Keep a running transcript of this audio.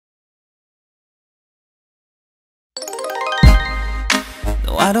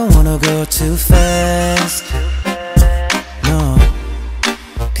No, I don't wanna go too fast. No,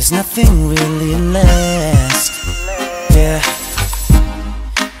 cause nothing really lasts. Yeah,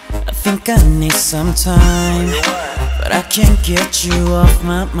 I think I need some time, but I can't get you off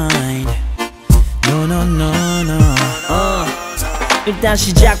my mind. No, no, no, no. 일단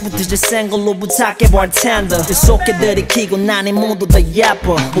시작부터 제 생걸로 부탁해 bartender 계속해 들이키고 난 이 모두 다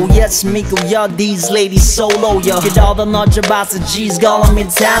예뻐 Oh yes 믿고요 these ladies solo요 그러다 너 잡아서 G's calling me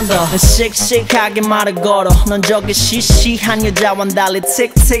tender 난 씩씩하게 말을 걸어 넌 저기 시시한 여자와 달리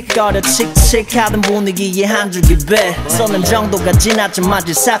틱틱거려 칙칙하던 분위기에 한 줄기 배 쏘는 정도가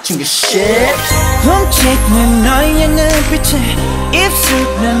지나자마자 사춘기 shit 훔치는 너의 눈빛에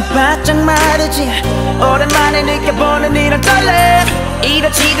입술은 바짝 마르지 오랜만에 느껴보는 이런 떨림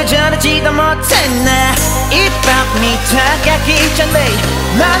이러지도 저러지도 못했네 이 밤이 다가기 전에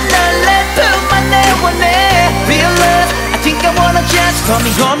난 널 내 품 안에 원해 Real love I think I wanna just call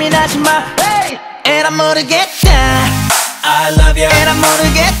me 고민하지 마 hey! And I'm 모르겠다 I love you And I'm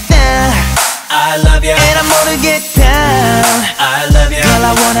모르겠다 I love you And I'm 모르겠다 I love you Girl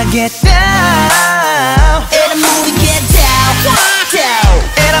I wanna get down And I'm 모르겠다 down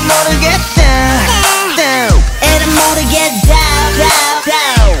And I'm 모르겠다 down And I'm 모르겠다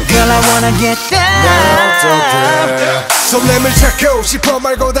Girl I wanna get down 설렘을 찾고 싶어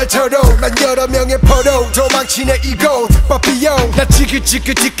말고 달처럼 난 여러 명의 포로 도망치네 이곳 빠삐용 나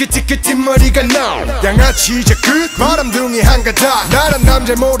지긋지긋 뒷머리가 나 양아치 이제 끝 바람둥이 한가닥 나란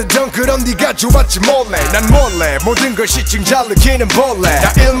남자 모르던 그럼 네가 좋았지 몰래 난 몰래 모든 걸 시층 잘 느끼는 벌레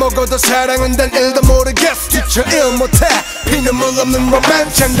나 일 먹어도 사랑은 단 일도 모르겠어 뒤쳐 일 못해 피눈물 없는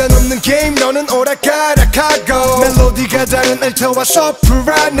로맨 장단 없는 게임 너는 오락가락하고 멜로디가 다른 알토와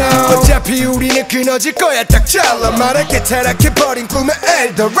소프라노 어차피 우리는 끊어질 거야 딱 잘라 말할게 타락해버린 꿈의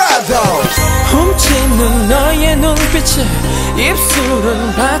엘도라도 훔치는 너의 눈빛에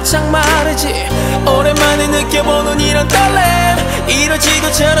입술은 바짝 마르지 오랜만에 느껴보는 이런 떨림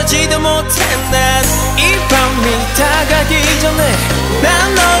이러지도 저러지도 못해 난 이 밤이 다가기 전에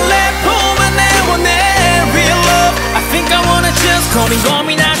난 널 내 품 안에 원해 Real love I think I wanna just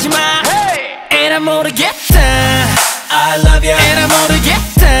고민하지 마 hey! And I'm 모르겠다 I love you And I'm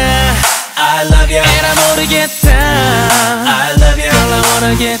모르겠다 I love you And I'm 모르겠다 I love you Girl I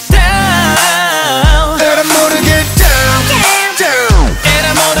wanna get down And I'm gonna get down down And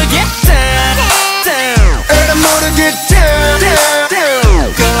I'm gonna get down down And I'm gonna get down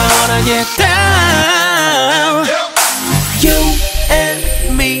down Girl I wanna get down You and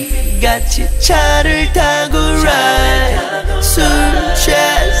me 같이 차를 타고 ride 술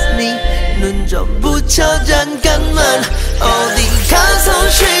취했니 눈 좀 붙여 잠깐만 어디 가서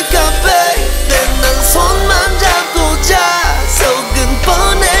쉴까 baby 난 손만 잡고 자 속은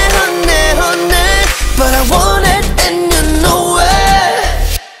뻔해 honey honey But I want it and you know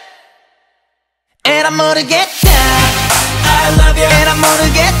it And I'm 모르겠다 I love you And I'm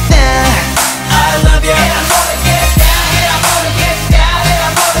모르겠다 I love you And I'm 모르겠다 And I'm 모르겠다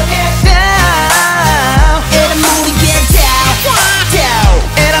And I'm 모르겠다 And I'm 모르겠다 down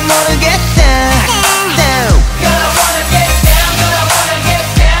And I'm 모르겠다 down Girl I wanna get down Girl I wanna get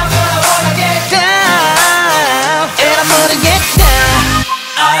down Girl I wanna get down And I'm 모르겠다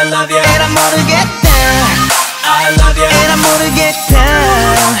I love you And I'm 모르겠다 I love you And I'm 모르겠다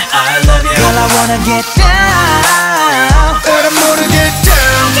I love you Girl I wanna get down And I'm gonna get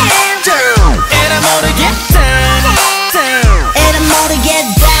down down And I'm gonna get down down And I'm gonna get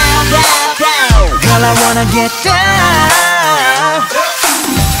down Girl I wanna get down